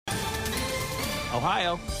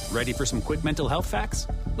Ohio, ready for some quick mental health facts?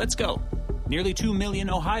 Let's go. Nearly 2 million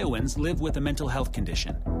Ohioans live with a mental health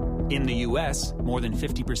condition. In the U.S., more than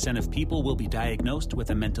 50% of people will be diagnosed with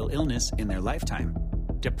a mental illness in their lifetime.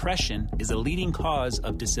 Depression is a leading cause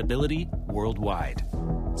of disability worldwide.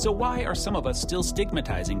 So why are some of us still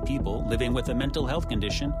stigmatizing people living with a mental health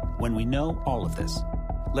condition when we know all of this?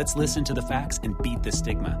 Let's listen to the facts and beat the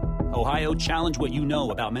stigma. Ohio, challenge what you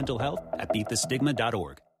know about mental health at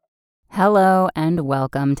beatthestigma.org. Hello and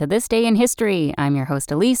welcome to This Day in History. I'm your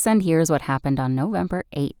host Elise, and here's what happened on November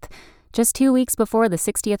 8th. Just 2 weeks before the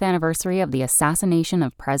 60th anniversary of the assassination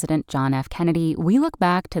of President John F. Kennedy, we look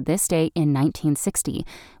back to this day in 1960,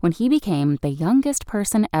 when he became the youngest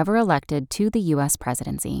person ever elected to the U.S.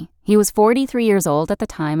 presidency. He was 43 years old at the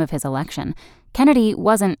time of his election. Kennedy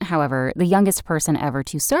wasn't, however, the youngest person ever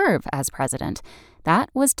to serve as president. That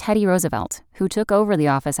was Teddy Roosevelt, who took over the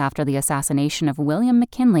office after the assassination of William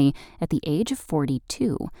McKinley at the age of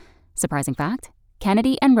 42. Surprising fact?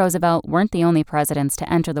 Kennedy and Roosevelt weren't the only presidents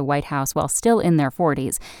to enter the White House while still in their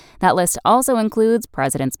 40s. That list also includes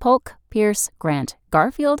Presidents Polk, Pierce, Grant,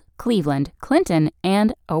 Garfield, Cleveland, Clinton,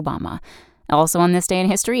 and Obama. Also on this day in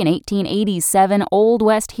history, in 1887, Old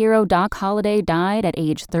West hero Doc Holliday died at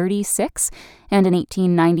age 36. And in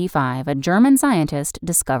 1895, a German scientist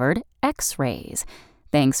discovered X-rays.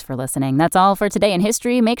 Thanks for listening. That's all for Today in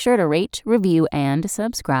History. Make sure to rate, review, and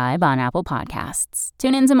subscribe on Apple Podcasts.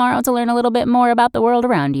 Tune in tomorrow to learn a little bit more about the world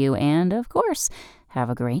around you. And, of course, have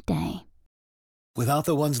a great day. Without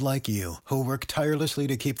the ones like you, who work tirelessly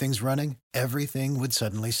to keep things running, everything would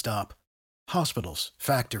suddenly stop. Hospitals,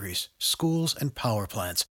 factories, schools, and power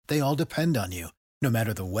plants, they all depend on you. No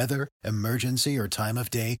matter the weather, emergency, or time of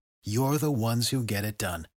day, you're the ones who get it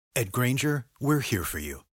done. At Grainger, we're here for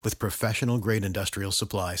you with professional-grade industrial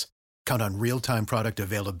supplies. Count on real-time product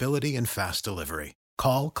availability and fast delivery.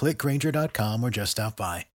 Call, click Grainger.com, or just stop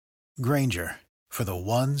by. Grainger, for the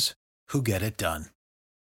ones who get it done.